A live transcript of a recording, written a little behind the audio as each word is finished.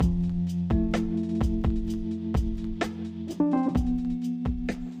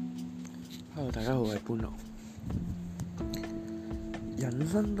觀咯。人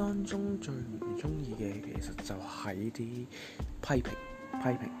生當中最唔中意嘅其實就係啲批評。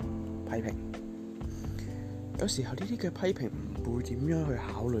有時候呢啲嘅批評唔會點樣去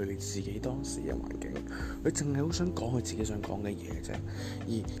考慮你自己當時嘅環境，佢淨係好想講佢自己想講嘅嘢啫。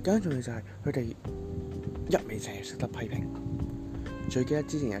而更加重要就係佢哋一味淨係識得批評。最記得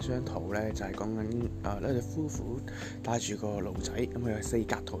之前有張圖咧，就係講緊一對夫婦帶住個驢仔，咁佢係4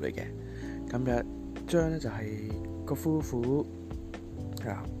格圖嚟嘅。咁有一張咧就係個夫婦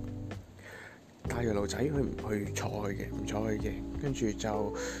帶住驢仔，佢唔去坐佢嘅，跟住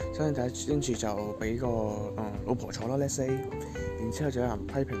就俾個老婆坐啦 let's say， 然之後就有人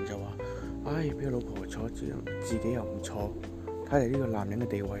批評就話：俾個老婆坐，自己又唔坐，睇嚟呢個男人嘅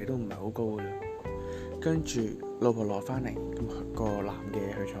地位都唔係好高嘅啦。跟住老婆落翻嚟，咁個男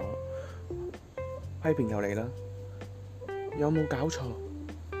嘅去坐，批評又嚟啦，有冇搞錯？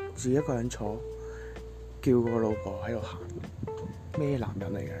自己一個人坐，叫個老婆喺度行，咩男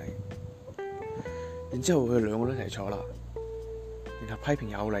人嚟嘅你？然之後佢哋兩個都一齊坐啦，然後批評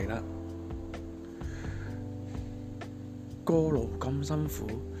又嚟啦，過路咁辛苦，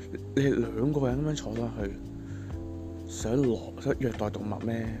你哋兩個人咁樣坐上去，想虐待動物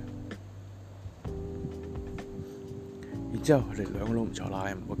咩？然之後佢哋兩個都唔坐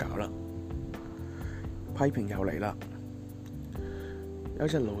啦，你唔好搞啦，批評又嚟啦，有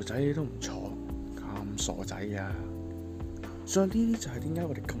隻驢仔你都唔坐，咁傻仔啊！所以呢啲就係點解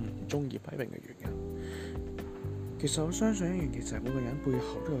我哋咁唔中意批評嘅原因。其實我相信一樣嘢就係每個人背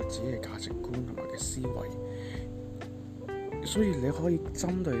後都有自己嘅價值觀同埋嘅思維，所以你可以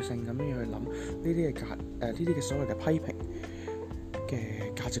針對性咁樣去諗呢啲嘅所謂嘅批評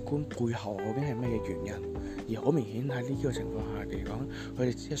嘅價值觀背後究竟係咩嘅原因。而好明顯喺呢個情況下嚟講，佢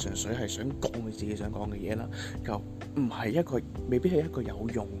哋只係純粹係想講佢自己想講嘅嘢啦，就唔係未必係一個有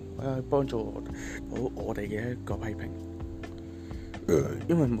用幫助到我哋嘅一個批評。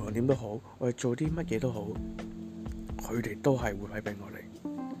因為無論點都好，我哋做啲乜嘢都好，佢哋都係會批評我哋。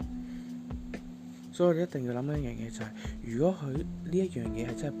所以我哋一定要諗一樣嘢，就係如果佢呢一樣嘢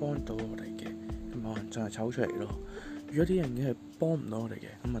係真係幫到我哋嘅，咁可能就係抽出嚟咯。如果呢樣嘢係幫唔到我哋嘅，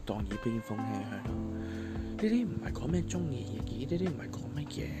咁啊當耳邊風輕輕咯。呢啲唔係講咩中意嘅，呢啲唔係講乜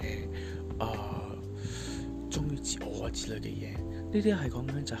嘢忠於自我之類嘅嘢。呢啲係講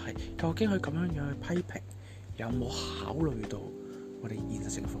緊就係究竟佢咁樣樣去批評，有冇考慮到我哋現實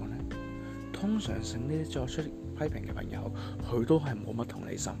情況呢？通常性呢啲作出批評嘅朋友，佢都係冇乜同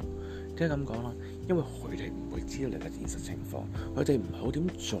理心。點解咁講啦？因為佢哋唔會知道你嘅現實情況，佢哋唔係好點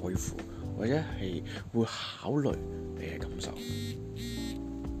在乎，或者係會考慮你嘅感受。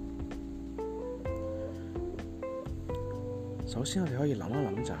首先，我哋可以諗一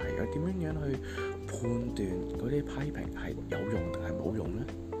諗，就係有點樣去判斷嗰啲批評係有用定係冇用呢？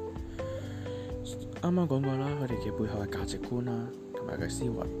啱啱講過啦，佢哋嘅背後嘅價值觀啦，同埋嘅思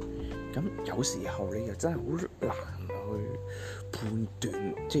維。咁有時候你又真係好難去判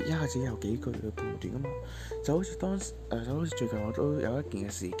斷，即係一下子有幾句去判斷啊嘛。就好似最近我都有一件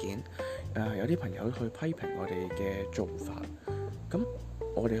嘅事件，有啲朋友去批評我哋嘅做法，咁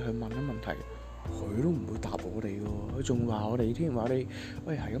我哋去問一問題，佢都唔會答我哋喎，佢仲話我哋添，話你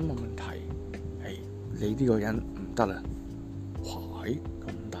喂係咁問問題，你呢個人唔得啊！哇，咁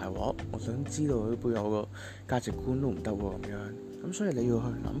大鑊！我想知道佢背後個價值觀都唔得喎咁樣。咁所以你要去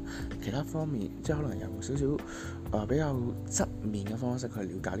諗其他方面，即係可能有少少比較側面嘅方式去了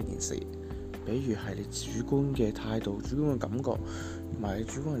解呢件事。比如係你主觀嘅態度、主觀嘅感覺同埋你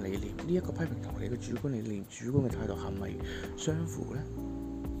主觀嘅理念，呢一個批評同你嘅主觀理念、主觀嘅態度係咪相符呢？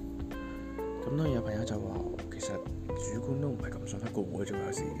咁當然有朋友就話，其實主觀都唔係咁信得過嘅，仲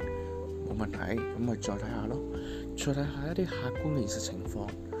有時冇問題，咁咪再睇下咯，再睇下一啲客觀嘅現實情況，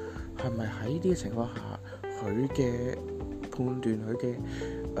係咪喺呢啲嘅情況下，佢嘅判斷佢嘅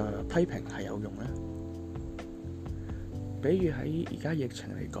批評係有用呢？比如喺而家疫情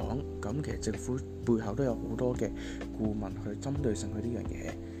嚟講，咁其實政府背後都有好多嘅顧問去針對性去呢樣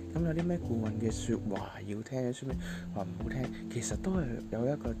嘢。咁有啲咩顧問嘅説話要聽，有啲咩話唔好聽，其實都係有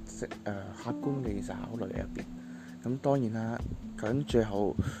一個客觀嘅現實考慮喺入邊。咁當然啦，究竟最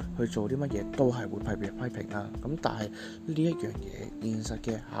後去做啲乜嘢都係會被批評啦。咁但係呢一樣嘢，現實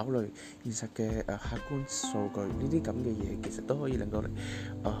嘅考慮、現實嘅客觀數據呢啲咁嘅嘢，其實都可以令到你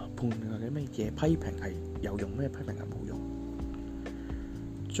判斷啲乜嘢批評係有用，咩批評係冇用。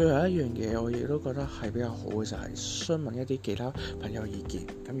最後一樣嘢，我亦都覺得係比較好嘅就係詢問一啲其他朋友意見，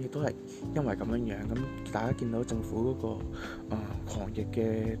咁亦都係因為咁樣，咁大家見到政府嗰個防疫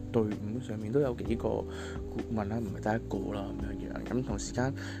嘅隊伍上面都有幾個顧問啦，唔係得一個啦咁樣，咁同時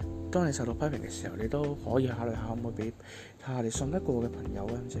間當你受到批評嘅時候，你都可以考慮下可唔可以俾睇下你信得過嘅朋友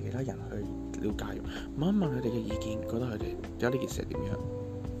啊，或者其他人去了解，問一問佢哋嘅意見，覺得佢哋有呢件事係點樣。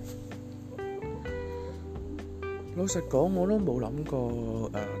老實講，我都冇諗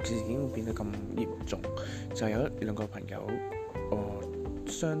過事件會變得咁嚴重，就係有一兩個朋友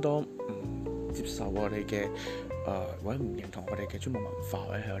相當唔接受我哋嘅或者唔認同我哋嘅中國文化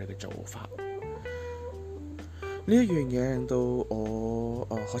或者係我哋嘅做法。呢一樣嘢令到我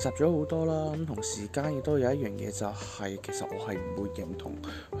學習咗好多啦。咁同時間亦都有一樣嘢就係，其實我係唔會認同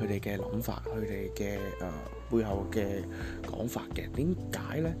佢哋嘅諗法，佢哋嘅背後嘅講法嘅。點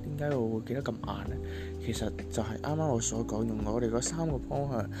解呢？點解我會記得咁硬呢？其實就係啱啱我所講，用我哋嗰3個方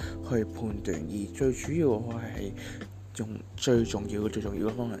向去判斷，而最主要我係用最重要嘅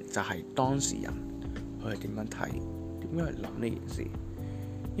方向，就係當事人佢係點樣睇，點樣去諗呢件事。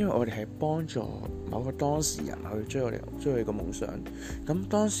因為我哋係幫助某個當事人去追佢個夢想，咁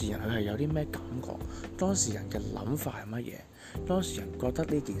當事人佢係有啲咩感覺？當事人嘅諗法係乜嘢？當事人覺得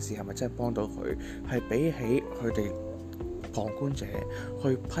呢件事係咪真係幫到佢？係比起佢哋旁觀者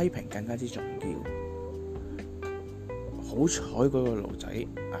去批評更加之重要。好彩嗰個驢仔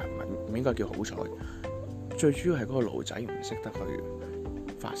唔應該叫好彩，最主要係嗰個驢仔唔識得去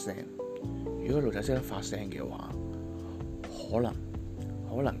發聲。如果驢仔識得發聲嘅話，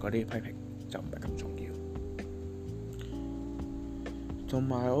可能嗰啲批評就唔係咁重要。同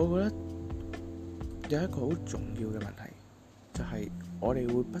埋我覺得有一個好重要嘅問題，就係我哋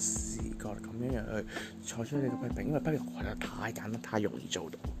會不自覺咁樣去採取呢個批評，因為批評實在太簡單、太容易做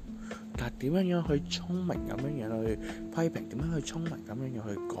到。但係點樣去聰明咁樣去批評，點樣去聰明咁樣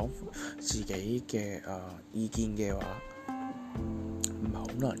去講自己嘅意見嘅話，唔係好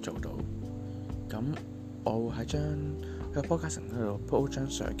多人做到。咁我會喺喺個 podcast 度 po 張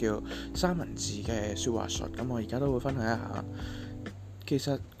相叫三文治嘅説話術，咁我而家都會分享一下。其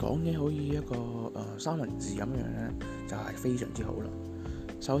實講嘢好似一個三文治咁樣咧，就係非常之好啦。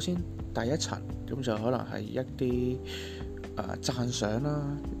首先第一層咁就可能係一啲讚賞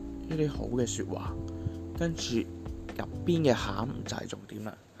啦，一啲好嘅説話，跟住入邊嘅餡就係重點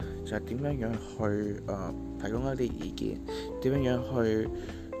啦，就係點樣去提供一啲意見，點樣去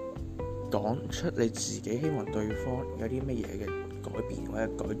講出你自己希望對方有啲乜嘢嘅改變或者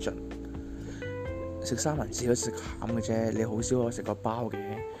改進。食三文治都食餡嘅啫，你好少可食個包嘅。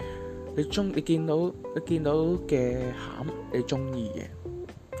你見到嘅餡你中意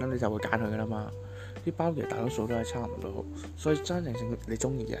嘅，咁你就會揀佢噶啦嘛。啲包其實大多數都係差唔多，所以真正你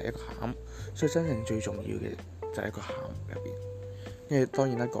中意嘅係一個餡，所以真正最重要嘅就係一個餡入邊。因為當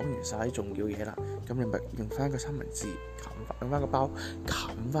然啦，講完晒啲重要嘢啦，咁你咪用翻個三文治用翻個包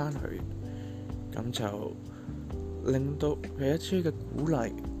冚翻佢。咁就令到佢一啲嘅鼓勵，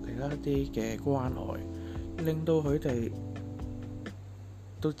另一啲嘅關愛，令到佢哋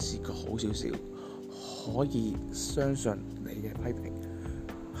都自覺好少少，可以相信你嘅批評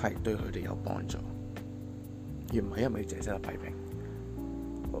係對佢哋有幫助，而唔係因為你淨係識得批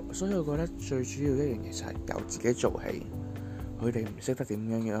評。所以我覺得最主要一樣嘢就係由自己做起。佢哋唔識得點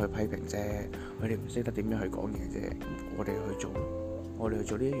樣去批評啫，佢哋唔識得點樣去講嘢啫，我哋去做咯，我哋去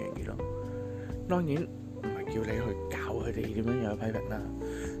做呢一樣嘢咯。當然唔係叫你去教佢哋點樣去批評啦，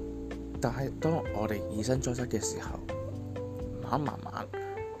但係當我哋以身作則嘅時候，慢慢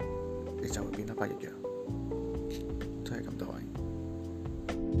你就會變得不一樣。都係咁多位。